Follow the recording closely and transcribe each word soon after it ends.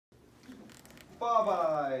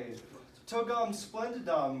Babai, Togam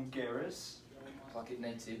splendidam geris, Placet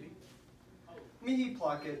ne tibi? mihi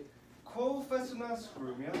placet, quo fecinas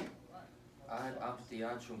grumio? Ad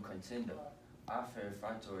aptiatrum contendo, afer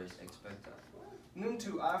factores expecta. Num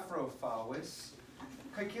tu afro favis,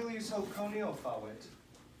 caecilius Halconio favit.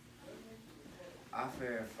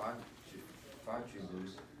 Afer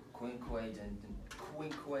factibus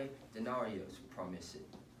quinque denarios promissit.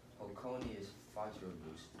 Halconius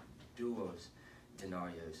factoribus duos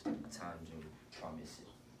denarios tangum promissit.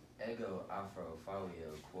 Ego afro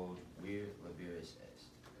fauio quod vir labiris est.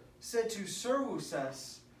 Sed tu servus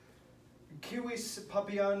es, civis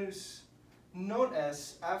Papianus non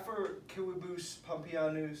es afer civibus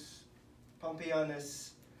Papianus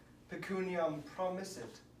pecuniam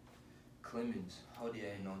promissit. Clemens,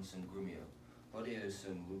 hodie non sum grumio, hodie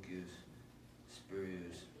sum Lucius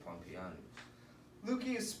Spurius Pompeianus.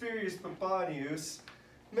 Lucius Spurius Papianus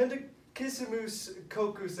mendicissimus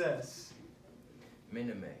cocus es.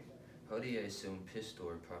 Minime, hodie sum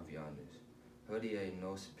Pistor Papianus, hodie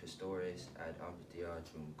nos pistores ad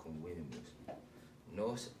amphitheatrum convenimus,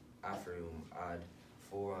 nos aferum ad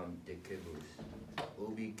forum decibus,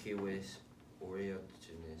 ubi civis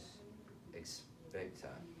oriogenes expecta,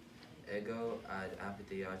 ego ad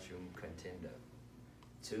amphitheatrum contenda,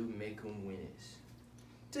 tu mecum vinis.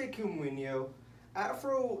 Tecum vinio,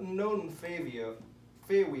 afro non favio,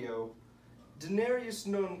 denarius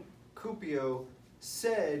non cupio,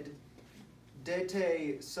 sed de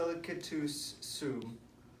te selicitus sum,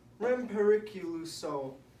 rem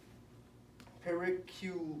periculosam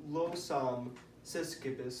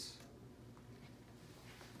sescibus.